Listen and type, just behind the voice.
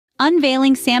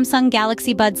Unveiling Samsung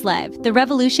Galaxy Buds Live, the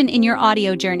revolution in your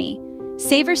audio journey.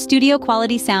 Savor studio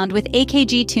quality sound with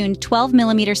AKG-tuned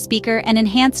 12mm speaker and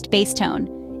enhanced bass tone.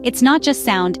 It's not just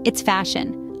sound, it's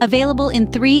fashion. Available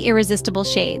in 3 irresistible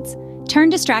shades. Turn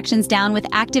distractions down with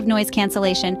active noise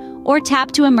cancellation or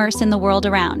tap to immerse in the world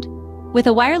around. With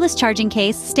a wireless charging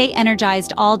case, stay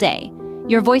energized all day.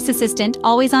 Your voice assistant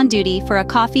always on duty for a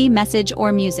coffee, message,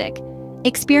 or music.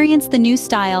 Experience the new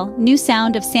style, new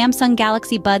sound of Samsung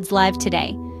Galaxy Buds Live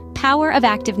today. Power of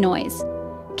active noise.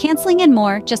 Canceling and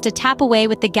more, just a tap away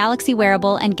with the Galaxy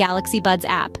Wearable and Galaxy Buds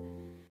app.